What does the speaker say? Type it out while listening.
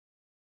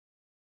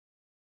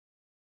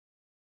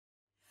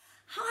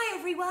Hi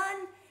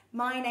everyone,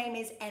 my name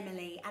is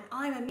Emily and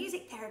I'm a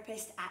music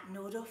therapist at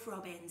Nordoff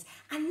Robbins,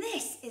 and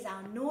this is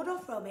our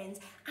Nordoff Robbins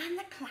and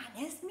the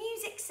Clangers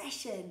music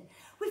session.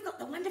 We've got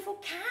the wonderful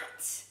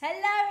Cat.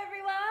 Hello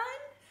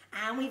everyone.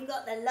 And we've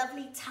got the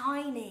lovely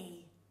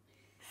Tiny.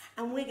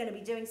 And we're going to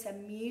be doing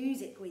some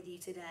music with you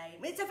today.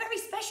 It's a very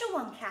special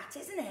one, Cat,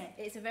 isn't it?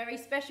 It's a very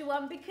special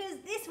one because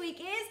this week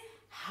is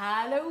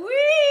Halloween.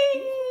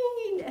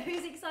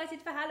 Who's excited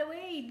for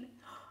Halloween?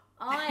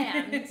 I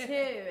am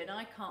too, and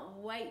I can't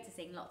wait to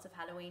sing lots of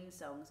Halloween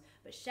songs.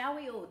 But shall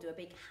we all do a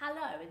big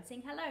hello and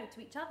sing hello to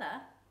each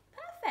other?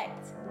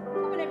 Perfect.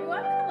 Come on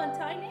everyone, come on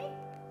Tiny.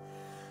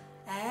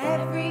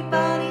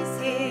 Everybody's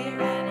here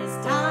and it's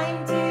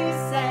time to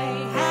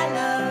say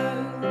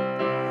hello.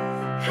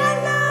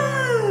 Hello!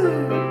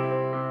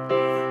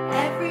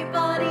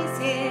 Everybody's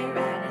here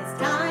and it's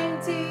time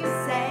to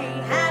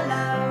say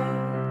hello.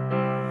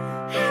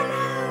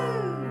 Hello!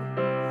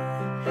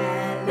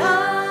 Hello,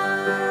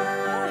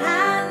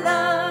 hello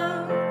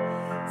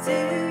to you.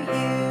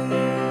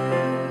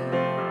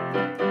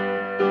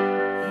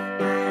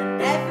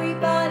 And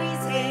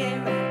everybody's here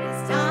and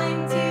it's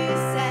time to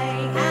say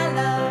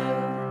hello.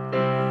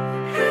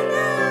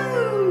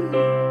 Hello!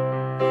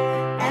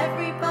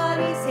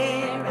 Everybody's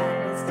here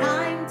and it's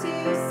time to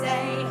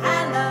say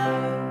hello.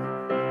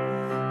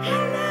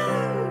 Hello!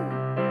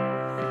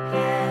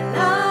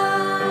 Hello,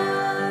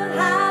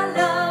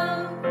 hello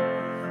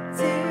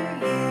to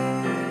you.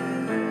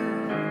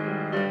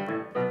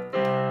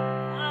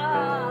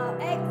 Ah,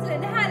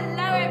 excellent.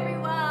 Hello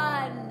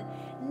everyone.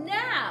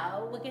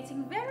 Now we're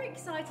getting very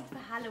excited for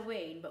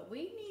Halloween, but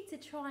we need to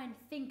try and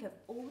think of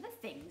all the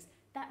things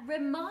that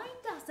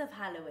remind us of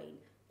Halloween.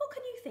 What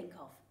can you think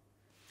of?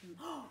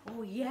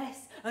 Oh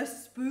yes, a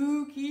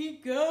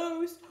spooky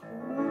ghost.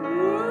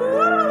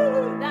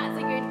 Ooh, that's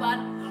a good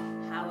one.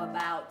 How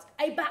about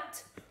a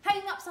bat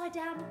hanging upside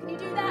down? Can you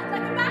do that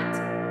like a bat?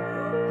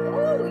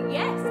 Oh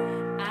yes.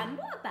 And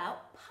what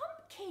about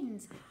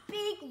pumpkins?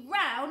 Big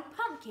round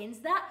pumpkins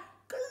that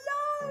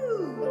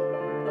glow.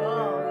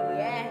 Oh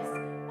yes.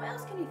 What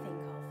else can you think of?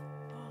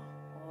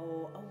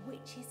 Oh, a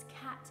witch's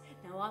cat.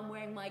 Now I'm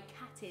wearing my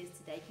cat ears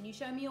today. Can you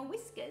show me your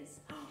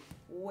whiskers?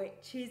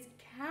 Witch's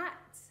cat.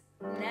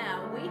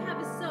 Now we have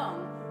a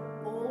song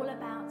all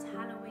about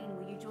Halloween.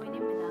 Will you join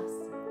in with us?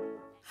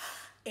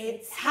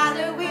 It's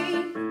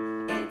Halloween,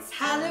 it's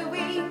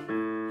Halloween,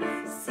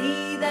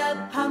 see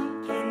the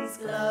pumpkins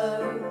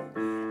glow.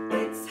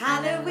 It's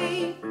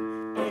Halloween,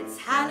 it's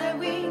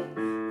Halloween,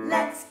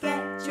 let's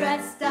get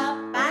dressed up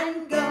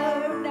and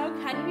go. Now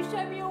can you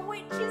show me your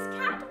witch's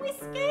cat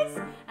whiskers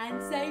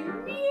and say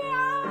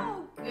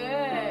meow?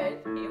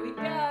 Good, here we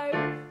go.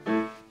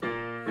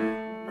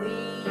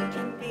 We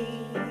can be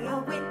a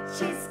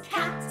witch's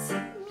cat.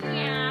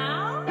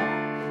 Meow,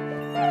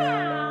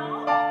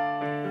 meow.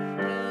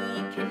 We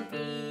can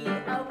be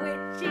a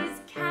witch's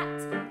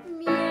cat.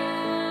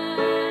 Meow.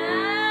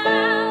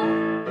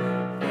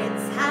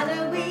 It's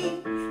Halloween,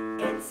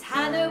 it's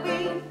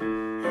Halloween,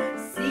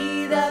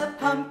 see the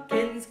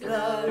pumpkins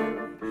glow.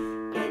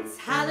 It's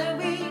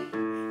Halloween,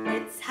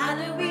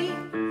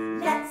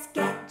 let's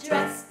get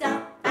dressed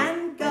up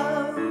and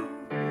go.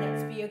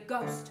 Let's be a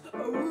ghost, a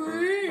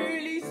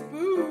really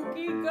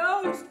spooky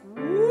ghost.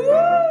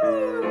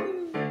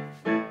 Woo!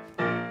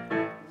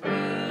 We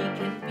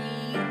can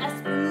be a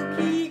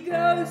spooky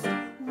ghost.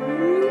 Woo!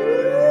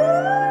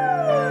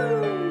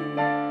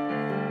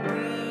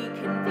 We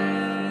can be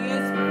a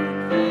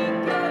spooky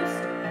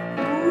ghost.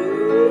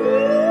 Woo!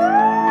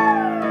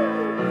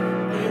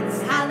 It's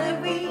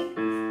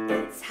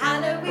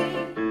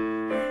Halloween,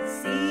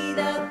 see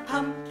the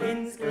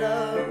pumpkins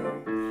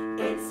glow.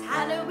 It's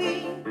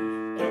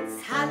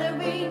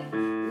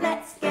Halloween,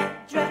 let's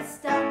get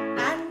dressed up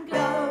and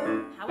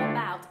go. How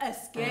about a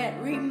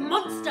scary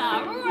monster?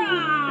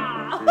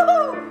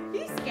 Rawr!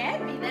 You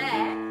scared me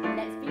there.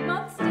 Let's be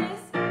monsters.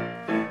 We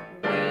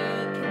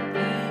can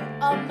be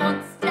a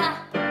monster.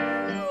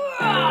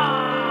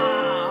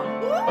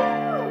 Rawr! Woo!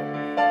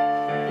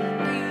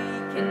 We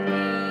can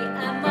be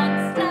a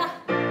monster.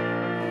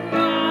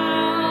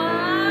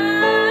 Rawr!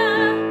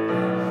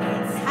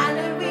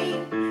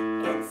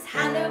 It's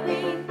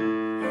Halloween,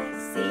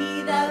 see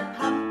the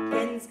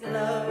pumpkins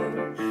glow.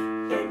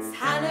 It's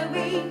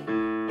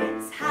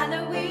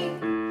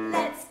Halloween,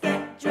 let's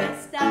get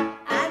dressed up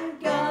and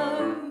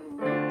go.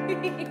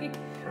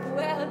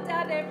 Well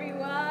done,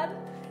 everyone.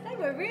 They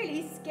were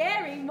really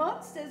scary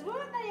monsters,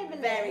 weren't they,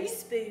 Emily? Very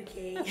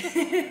spooky.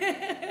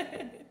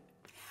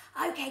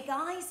 Okay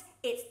guys,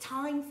 it's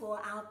time for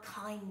our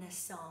kindness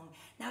song.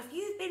 Now if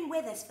you've been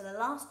with us for the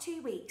last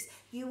 2 weeks,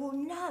 you will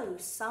know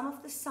some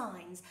of the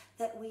signs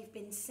that we've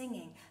been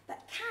singing.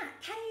 But Kat,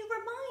 can you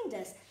remind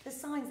us the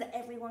signs that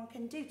everyone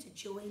can do to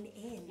join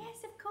in?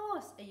 Yes, of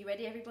course. Are you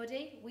ready,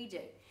 everybody? We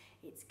do.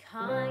 It's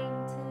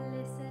kind to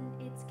listen,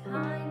 it's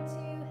kind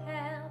to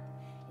help,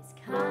 it's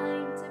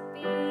kind to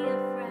be a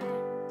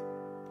friend,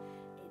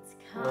 it's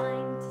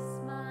kind to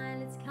smile,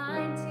 it's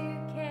kind to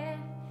care,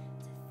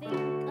 to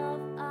think of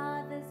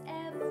others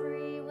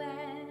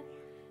everywhere.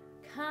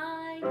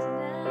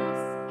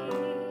 Kindness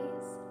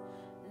is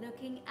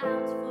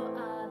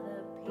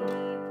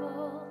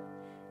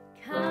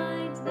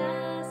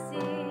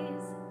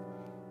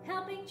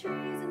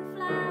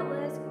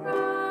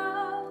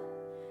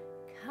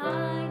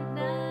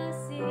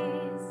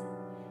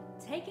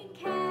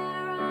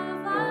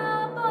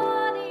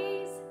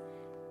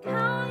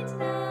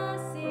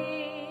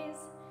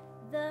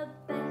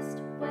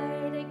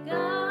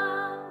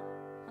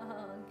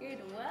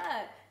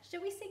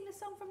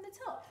from the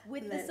top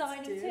with the Let's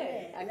signing do too?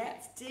 it. Okay.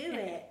 Let's do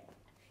it.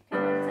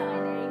 Come on,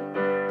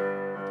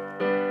 Tiny.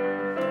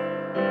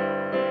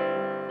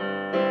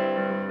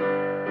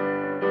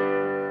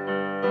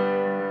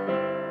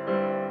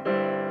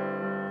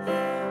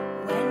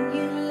 When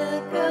you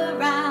look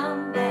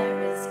around,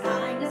 there is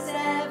kindness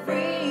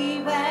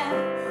everywhere.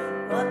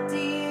 What do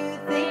you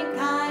think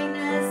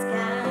kindness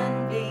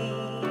can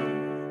be?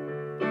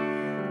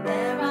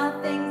 There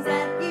are things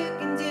that you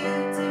can do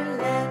to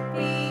let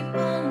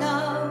people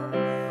know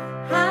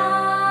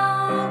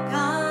how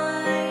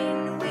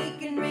kind we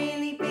can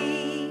really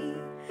be.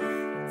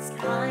 It's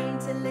kind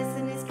to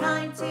listen, it's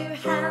kind to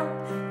help,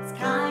 it's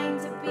kind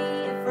to be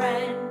a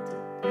friend.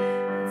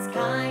 It's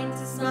kind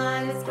to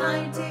smile, it's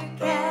kind to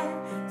care,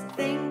 to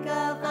think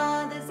of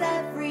others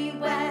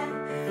everywhere.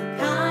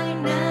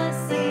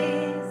 Kindness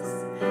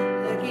is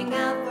looking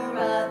out for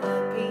other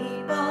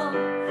people.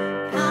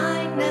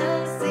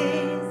 Kindness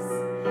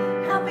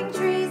is helping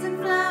trees and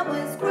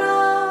flowers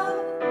grow.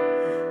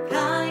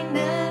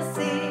 Kindness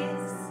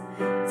is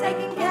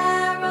taking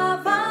care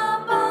of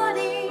our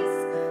bodies.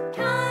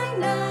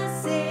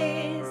 Kindness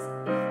is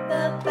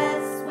the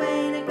best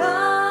way to go.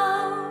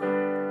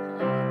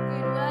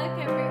 Good work,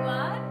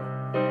 everyone.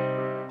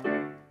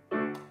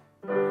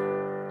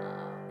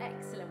 Oh,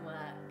 excellent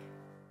work.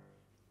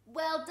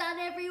 Well done,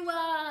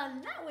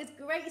 everyone. That was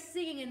great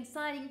singing and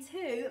signing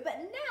too. But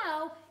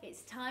now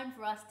it's time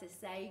for us to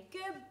say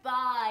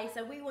goodbye.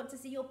 So we want to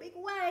see your big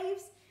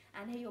waves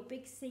and hear your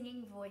big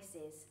singing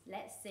voices.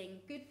 Let's sing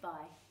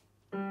goodbye.